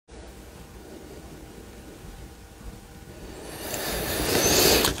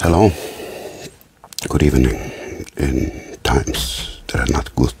Hello, good evening in times that are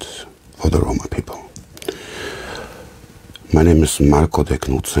not good for the Roma people. My name is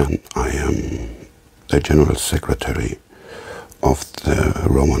markodknudsen. I am the General Secretary of the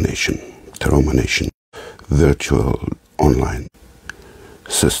RomaNation virtual online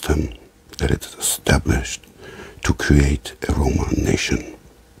system that is established to create a Roma nation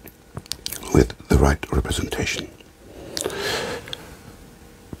with the right representation.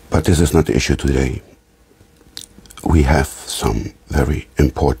 But this is not the issue today. We have some very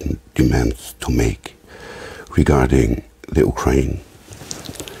important demands to make regarding the Ukraine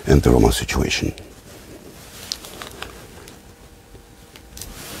and the Roma situation.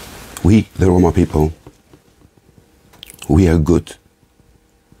 We, the Roma people, we are good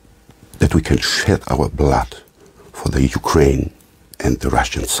that we can shed our blood for the Ukraine and the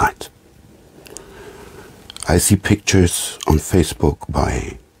Russian side. I see pictures on Facebook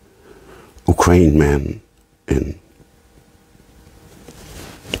by Ukrainian men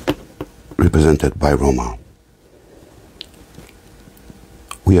represented by Roma.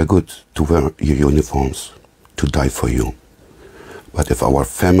 We are good to wear your uniforms, to die for you. But if our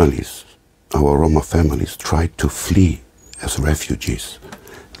families, our Roma families, try to flee as refugees,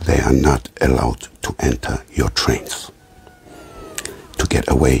 they are not allowed to enter your trains, to get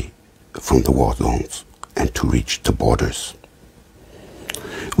away from the war zones and to reach the borders.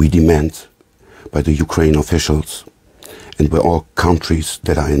 We demand by the Ukraine officials and by all countries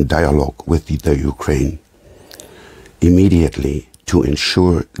that are in dialogue with the Ukraine immediately to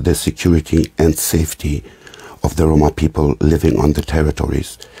ensure the security and safety of the Roma people living on the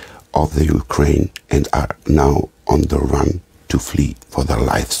territories of the Ukraine and are now on the run to flee for their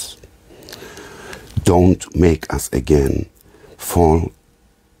lives. Don't make us again fall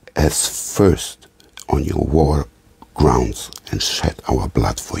as first on your war grounds and shed our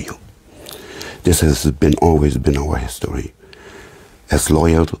blood for you. This has always been our history. As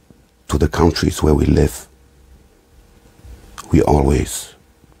loyal to the countries where we live, we always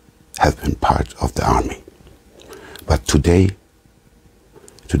have been part of the army. But today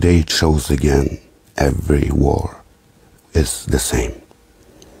it shows again every war is the same.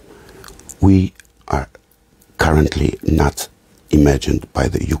 We are currently not imagined by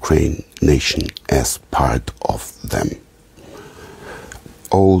the Ukraine nation as part of them.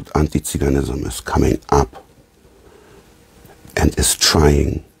 Old Antiziganism is coming up and is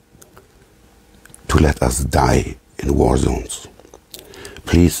trying to let us die in war zones.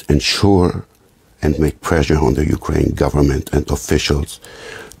 Please ensure and make pressure on the Ukraine government and officials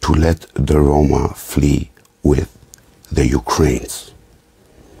to let the Roma flee with the Ukrainians.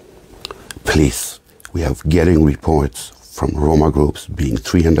 Please, we are getting reports from Roma groups being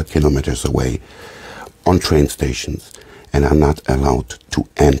 300 kilometers away on train stations and are not allowed to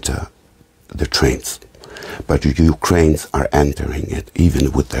enter the trains. But the Ukrainians are entering it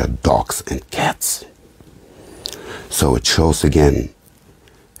even with their dogs and cats. So it shows again,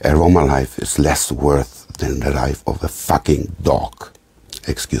 a Roma life is less worth than the life of a fucking dog.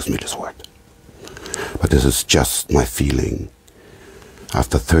 Excuse me this word. But this is just my feeling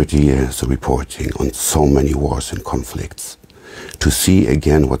after 30 years of reporting on so many wars and conflicts, to see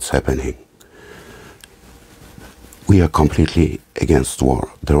again what's happening. We are completely against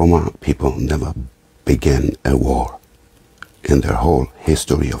war. The Roma people never began a war in their whole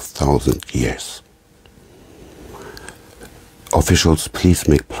history of 1,000 years. Officials, please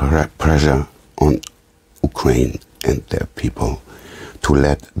make pressure on Ukraine and their people to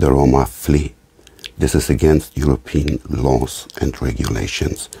let the Roma flee. This is against European laws and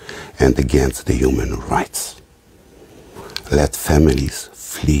regulations and against the human rights. Let families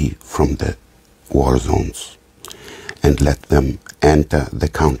flee from the war zones and let them enter the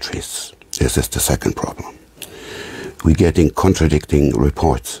countries. This is the second problem. We're getting contradicting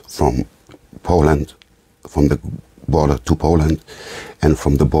reports from Poland, from the border to Poland and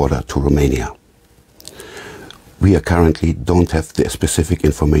from the border to Romania. We are currently don't have the specific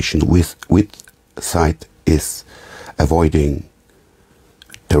information which side is avoiding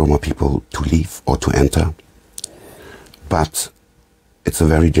the Roma people to leave or to enter. But it's a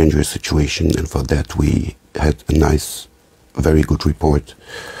very dangerous situation, and for that we had a nice, very good report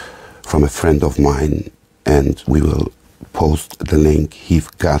from a friend of mine, and we will post the link he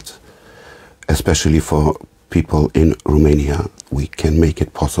got, especially for people in Romania. We can make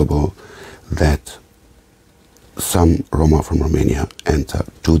it possible that some Roma from Romania enter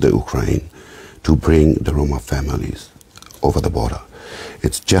to the Ukraine to bring the Roma families over the border.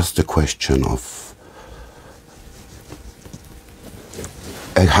 It's just a question of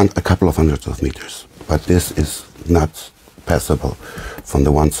a couple of hundreds of meters, but this is not passable from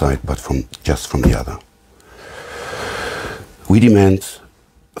the one side, but just from the other. We demand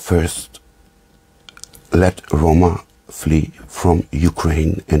first, let Roma flee from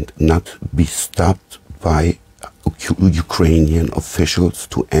Ukraine and not be stopped by Ukrainian officials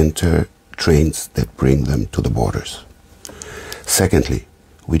to enter trains that bring them to the borders. Secondly,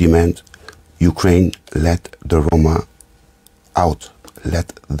 we demand Ukraine let the Roma out, let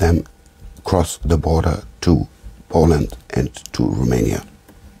them cross the border to Poland and to Romania.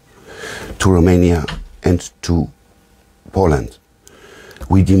 To Romania and to Poland.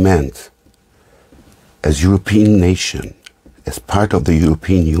 We demand, as European nation, as part of the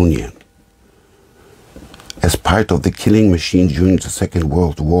European Union, as part of the killing machine during the Second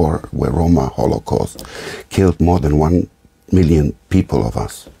World War, where Roma Holocaust killed more than 1 million people of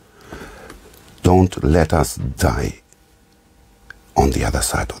us, don't let us die on the other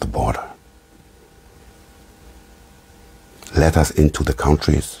side of the border. Let us into the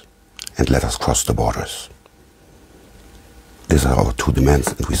countries and let us cross the borders. These are our two demands,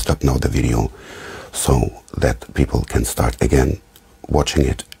 and we stop now the video so that people can start again watching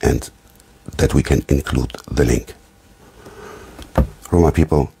it and that we can include the link. Roma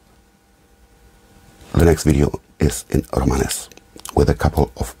people, the next video is in Romanes with a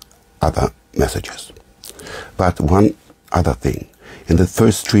couple of other messages. But one other thing, in the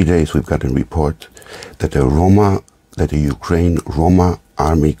first 3 days we've got a report that the Ukraine Roma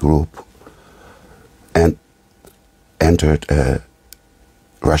army group entered a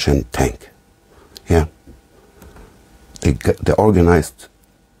Russian tank. Yeah, they organized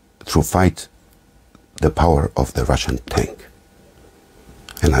to fight the power of the Russian tank.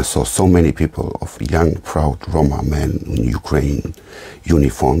 And I saw so many people of young, proud Roma men in Ukraine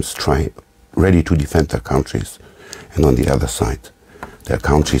uniforms ready to defend their countries. And on the other side, their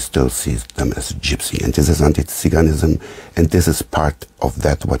country still sees them as gypsy. And this is Antiziganism, and this is part of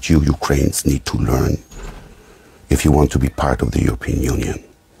that what you Ukrainians need to learn if you want to be part of the European Union.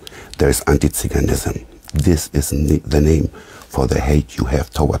 There is Antiziganism. This is the name for the hate you have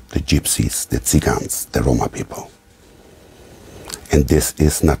toward the gypsies, the Tzigans, the Roma people. And this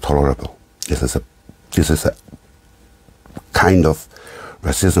is not tolerable. This is a kind of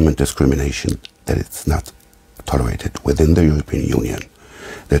racism and discrimination that it's not tolerated within the European Union,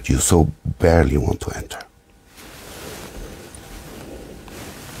 that you so barely want to enter.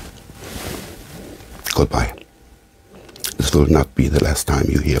 Goodbye. This will not be the last time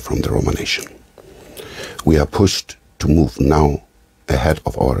you hear from the RomaNation. We are pushed to move now ahead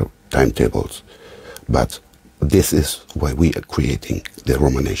of our timetables, but this is why we are creating the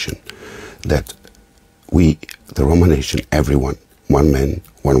RomaNation, that we, the RomaNation, everyone, one man,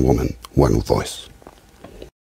 one woman, one voice.